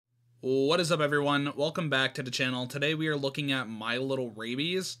What is up, everyone? Welcome back to the channel. Today we are looking at My Little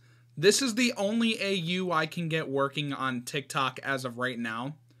Rabies. This is the only AU I can get working on TikTok as of right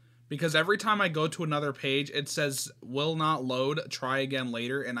now, because every time I go to another page it says will not load, try again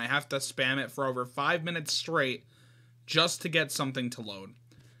later, and I have to spam it for over 5 minutes straight just to get something to load.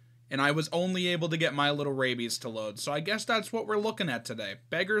 And I was only able to get My Little Rabies to load, so I guess that's what we're looking at today.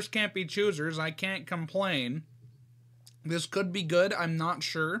 Beggars can't be choosers, I can't complain. This could be good, I'm not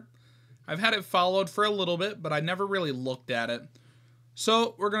sure. I've had it followed for a little bit, but I never really looked at it.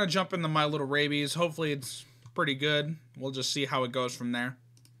 So, we're going to jump into My Little Rabies. Hopefully it's pretty good. We'll just see how it goes from there.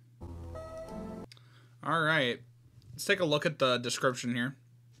 Alright. Let's take a look at the description here.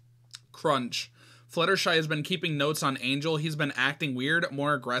 Crunch. Fluttershy has been keeping notes on Angel. He's been acting weird,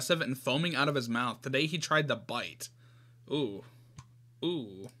 more aggressive, and foaming out of his mouth. Today he tried to bite. Ooh.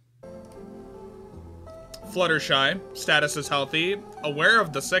 Ooh. Fluttershy. Status is healthy. Aware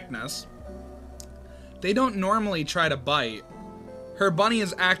of the sickness. They don't normally try to bite. Her bunny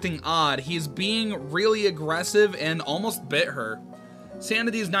is acting odd. He's being really aggressive and almost bit her.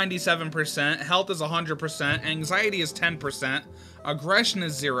 Sanity is 97%, health is 100%, anxiety is 10%, aggression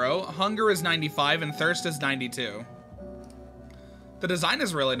is 0, hunger is 95, and thirst is 92. The design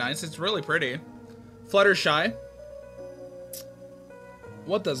is really nice. It's really pretty. Fluttershy.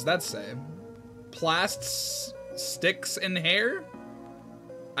 What does that say? Plasts, sticks, and hair?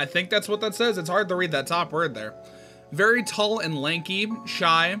 I think that's what that says. It's hard to read that top word there. Very tall and lanky,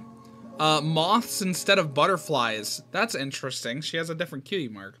 shy. Moths instead of butterflies. That's interesting. She has a different cutie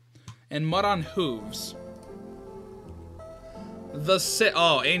mark. And mud on hooves. The sick.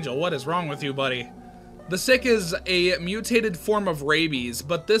 Oh, Angel, what is wrong with you, buddy? The sick is a mutated form of rabies,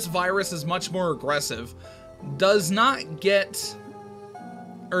 but this virus is much more aggressive. Does not yet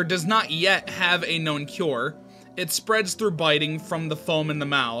have a known cure. It spreads through biting from the foam in the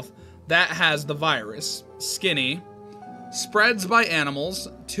mouth. That has the virus. Skinny. Spreads by animals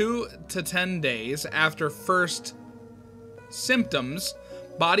 2 to 10 days after first symptoms.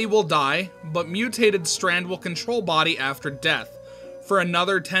 Body will die, but mutated strand will control body after death for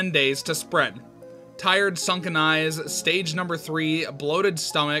another 10 days to spread. Tired, sunken eyes, stage number 3, bloated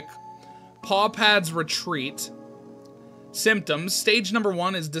stomach, paw pads retreat. Symptoms, stage number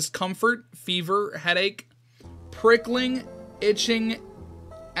 1 is discomfort, fever, headache, prickling, itching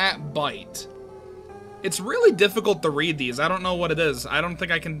at bite. It's really difficult to read these. I don't know what it is. I don't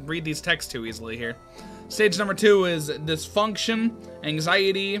think I can read these texts too easily here. Stage number 2 is dysfunction,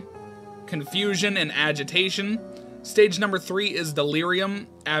 anxiety, confusion, and agitation. Stage number 3 is delirium,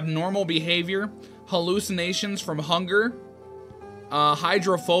 abnormal behavior, hallucinations from hunger,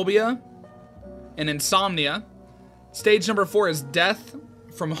 hydrophobia, and insomnia. Stage number 4 is death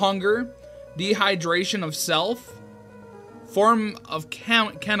from hunger, dehydration of self, form of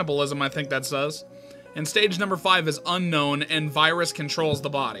cannibalism, I think that says. And stage number 5 is unknown, and virus controls the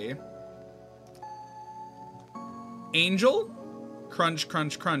body. Angel? Crunch,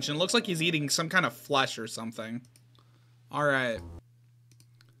 crunch, crunch. And it looks like he's eating some kind of flesh or something. Alright.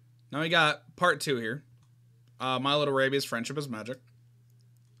 Now we got part 2 here. My Little Rabies, Friendship is Magic.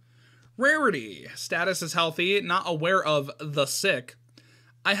 Rarity. Status is healthy, not aware of the sick.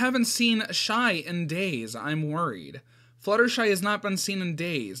 I haven't seen Shy in days. I'm worried. Fluttershy has not been seen in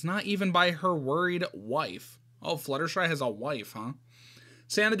days, not even by her worried wife. Oh, Fluttershy has a wife, huh?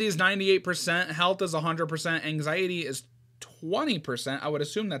 Sanity is 98%, health is 100%, anxiety is 20%. I would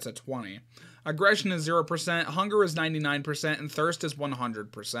assume that's a 20. Aggression is 0%, hunger is 99%, and thirst is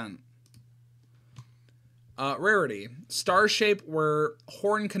 100%. Rarity. Star shape where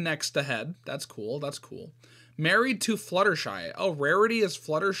horn connects to head. That's cool, that's cool. Married to Fluttershy. Oh, Rarity is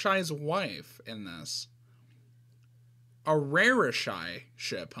Fluttershy's wife in this. A rari-shy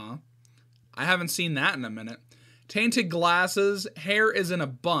ship, huh? I haven't seen that in a minute. Tainted glasses. Hair is in a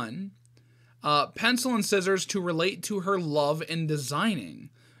bun. Pencil and scissors to relate to her love in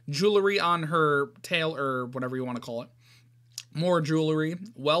designing. Jewelry on her tail, or whatever you want to call it. More jewelry.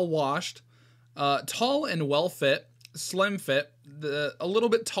 Well washed. Tall and well fit. Slim fit. A little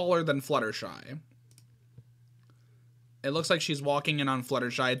bit taller than Fluttershy. It looks like she's walking in on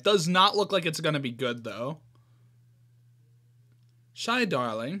Fluttershy. It does not look like it's going to be good, though. Shy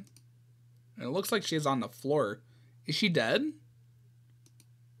darling. And it looks like she's on the floor. Is she dead?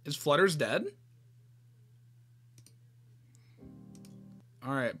 Is Flutters dead?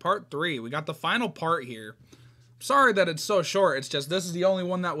 Alright, part 3. We got the final part here. Sorry that it's so short. It's just this is the only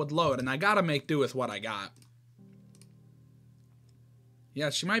one that would load. And I gotta make do with what I got. Yeah,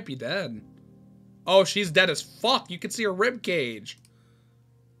 she might be dead. Oh, she's dead as fuck. You can see her rib cage.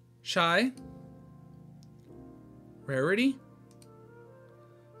 Shy? Rarity?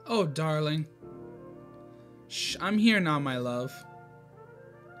 Oh, darling. Shh, I'm here now, my love.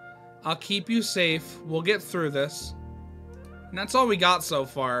 I'll keep you safe. We'll get through this. And that's all we got so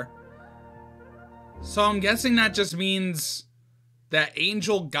far. So I'm guessing that just means that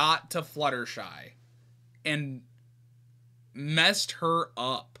Angel got to Fluttershy and messed her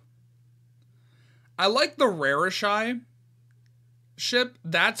up. I like the rari-shy ship.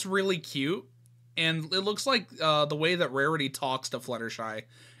 That's really cute. And it looks like the way that Rarity talks to Fluttershy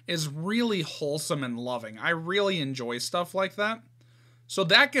is really wholesome and loving. I really enjoy stuff like that. So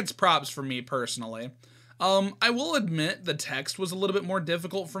that gets props for me personally. I will admit the text was a little bit more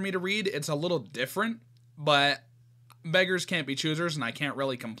difficult for me to read. It's a little different, but beggars can't be choosers, and I can't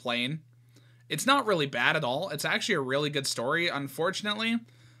really complain. It's not really bad at all. It's actually a really good story. Unfortunately,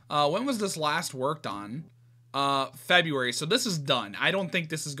 when was this last worked on? February, so this is done. I don't think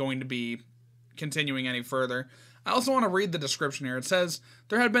this is going to be continuing any further. I also want to read the description here. It says,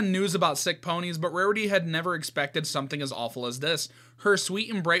 there had been news about sick ponies, but Rarity had never expected something as awful as this. Her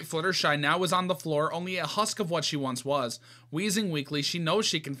sweet and bright Fluttershy now was on the floor, only a husk of what she once was. Wheezing weakly, she knows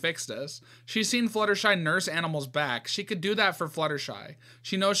she can fix this. She's seen Fluttershy nurse animals back. She could do that for Fluttershy.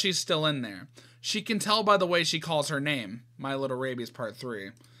 She knows she's still in there. She can tell by the way she calls her name. My Little Rabies Part 3.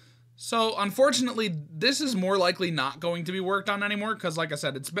 So, unfortunately, this is more likely not going to be worked on anymore, because like I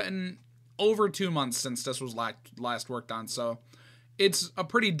said, it's been over 2 months since this was last worked on, so it's a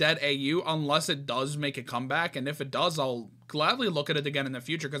pretty dead AU unless it does make a comeback, and if it does, I'll gladly look at it again in the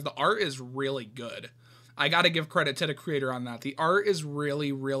future because the art is really good. I gotta give credit to the creator on that. The art is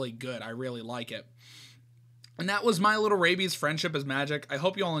really, really good. I really like it. And that was My Little Rabies Friendship is Magic. I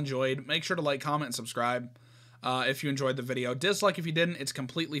hope you all enjoyed. Make sure to like, comment, and subscribe if you enjoyed the video. Dislike if you didn't. It's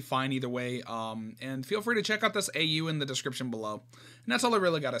completely fine either way. And feel free to check out this AU in the description below. And that's all I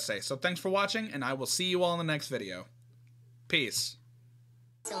really gotta say. So thanks for watching, and I will see you all in the next video. Peace.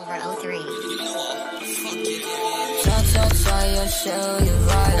 Silver 03.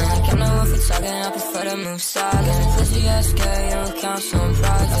 I prefer to move silent. Pussy ass scary, you count some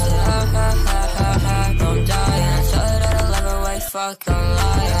pride. I'm dying. Tell her that I love her, wait, fuck, I'm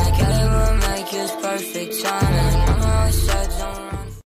lying. Get it, we'll make it perfect timing.